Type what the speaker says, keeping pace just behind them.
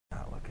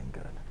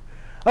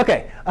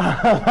OK,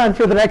 on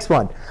to the next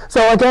one.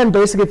 So again,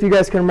 basically, if you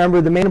guys can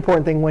remember, the main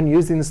important thing when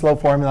using the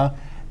slope formula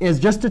is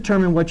just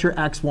determine what your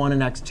x1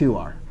 and x2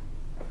 are.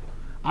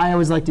 I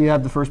always like to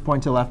have the first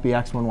point to the left be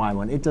x1,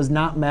 y1. It does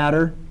not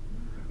matter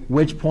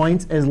which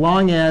points, as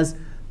long as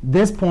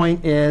this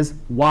point is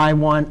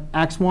y1,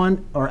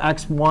 x1, or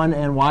x1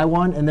 and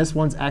y1, and this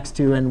one's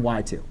x2 and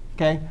y2.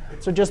 OK?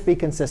 So just be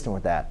consistent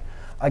with that.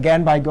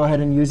 Again, by go ahead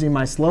and using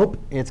my slope,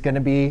 it's going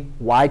to be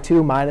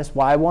y2 minus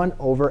y1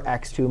 over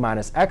x2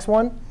 minus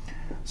x1.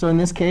 So in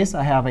this case,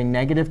 I have a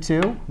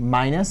 -2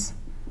 minus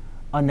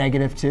a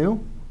 -2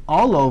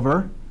 all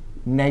over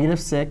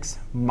 -6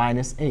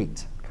 minus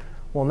 8.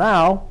 Well,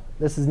 now,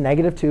 this is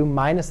 -2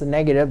 minus a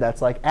negative.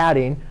 That's like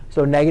adding.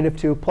 So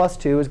 -2 plus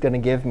 2 is going to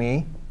give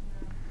me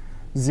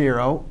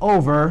 0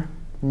 over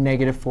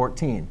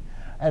 -14.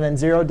 And then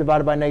 0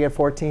 divided by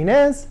 -14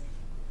 is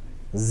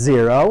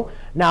 0.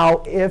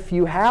 Now, if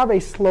you have a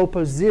slope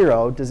of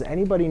 0, does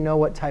anybody know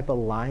what type of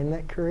line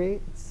that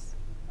creates?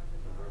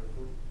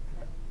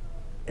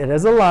 It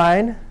is a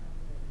line.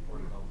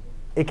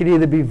 It could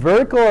either be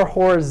vertical or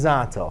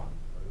horizontal.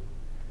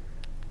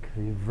 It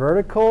could be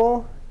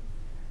vertical.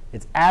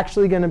 It's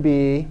actually going to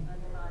be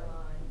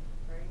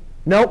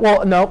no.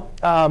 Well, no.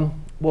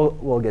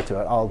 We'll get to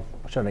it. I'll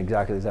show you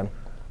exactly the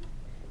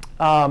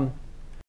same.